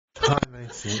High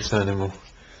maintenance animal.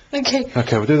 Okay.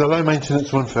 Okay, we'll do the low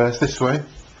maintenance one first, this way.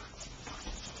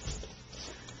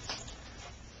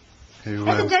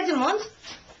 That's a dead month.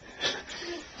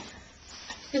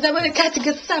 Is that when a cat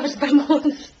gets savaged by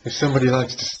months? If somebody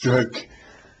likes to stroke,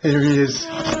 here he is.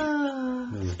 Oh,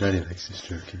 Oh, Daddy likes to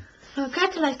stroke him. oh,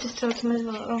 cat likes to stroke him as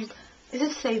well. Oh, is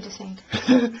it safe to say?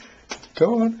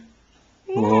 Go on.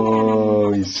 Yeah.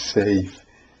 Oh, he's safe.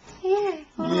 Yeah.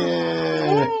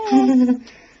 Yeah.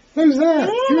 Who's that?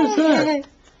 Who's that?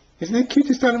 Isn't he the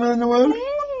cutest animal in the world?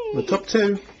 The top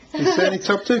two. He's certainly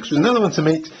top two, because there's another one to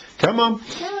meet. Come on.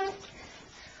 Yeah.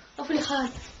 Awfully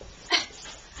hard.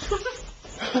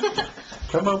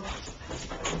 Come on.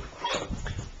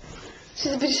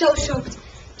 She's a bit social.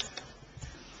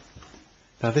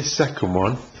 Now this second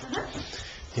one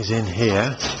is in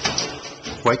here.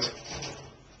 Wait.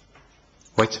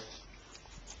 Wait.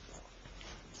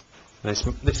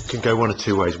 This can go one of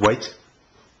two ways. Wait.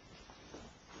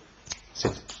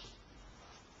 Sit.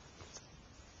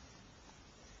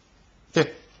 Yeah.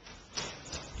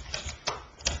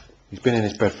 He's been in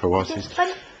his bed for a while, so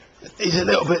he's a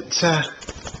little bit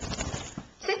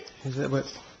he's a little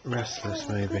bit restless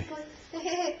maybe.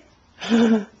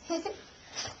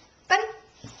 Buddy.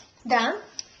 Down.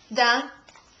 Down.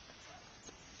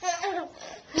 Down.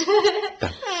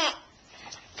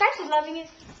 Cat is loving it.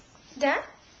 Down.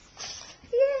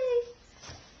 Yay.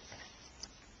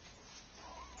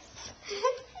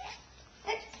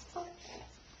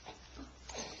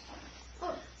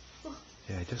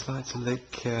 Yeah, he just likes to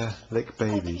lick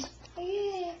babies.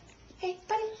 Yeah. Hey,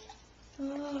 buddy.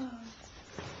 Oh.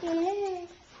 Yeah.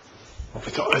 What have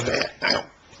we got over there? Hang on.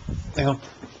 Hang on.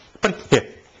 Buddy,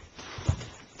 here.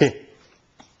 Here.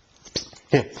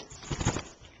 Here.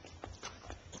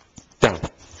 Down.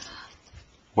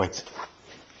 Wait.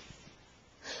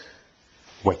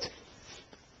 Wait.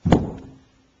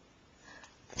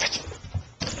 Fetch it.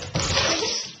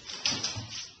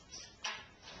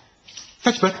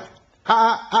 Fetch it, bud.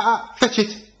 Fetch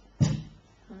it.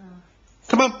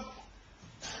 Come on.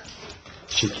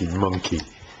 Cheeky monkey.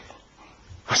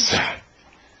 What's that?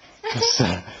 What's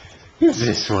that? Who's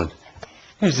this one?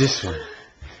 Who's this one?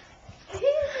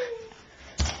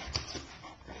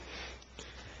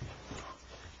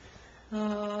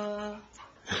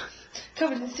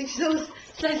 Covered in sticks, so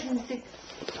sliced in sticks.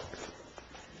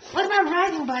 What about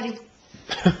riding, buddy?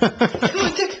 Come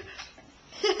on, took.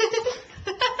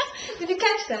 Did you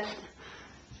catch that?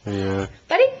 Yeah.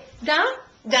 Buddy, down,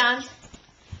 down.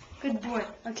 Good boy.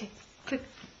 Okay, quick.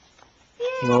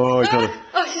 Yeah. Oh, I got it.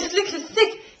 Oh, she's licking the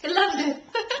stick. He loves it.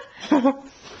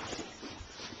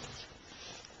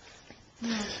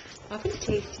 I think it's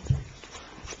tasty.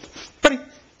 Buddy.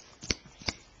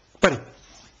 Buddy.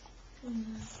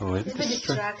 Oh, He's a bit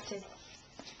distracted.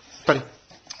 Buddy.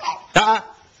 Down.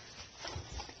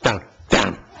 Down.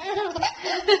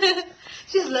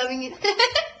 She's loving it.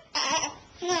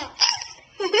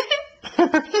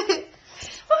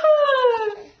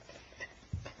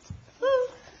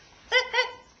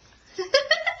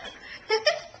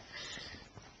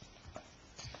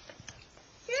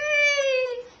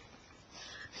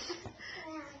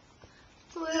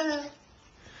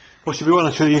 Well, should we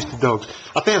want to show you used to dogs?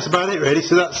 I think that's about it, really.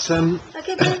 So that's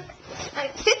Okay, buddy.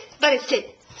 Sit, buddy,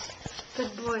 sit.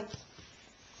 Good boy.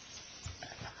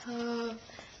 Oh.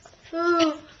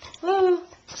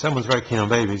 Someone's very keen on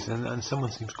babies, and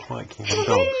someone seems quite keen on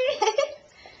dogs.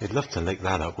 He'd love to lick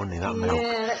that up, wouldn't he? That milk.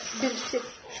 Yeah, that's good. Sit.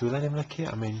 Should we let him lick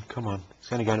it? I mean, come on.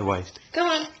 It's only going to waste. Come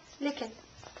on, lick it.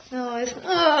 No, it's...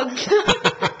 Oh,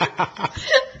 God.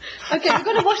 Okay, we're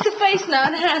going to wash the face now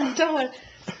and hands. Don't worry.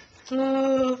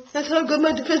 Oh, that's how I got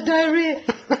my first diarrhea.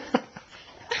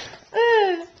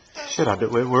 Should have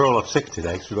it. We're all off sick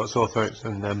today because we've got sore throats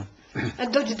and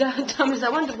And dodgy tummies, I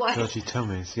wonder why. dodgy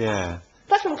tummies. Yeah.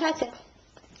 Apart from Katia.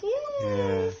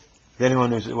 Yeah. The only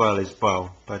one who's is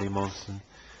Buddy Monson,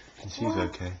 and she's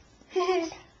okay.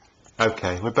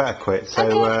 Okay, we better quit. So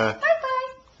Okay,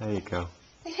 bye-bye. there you go.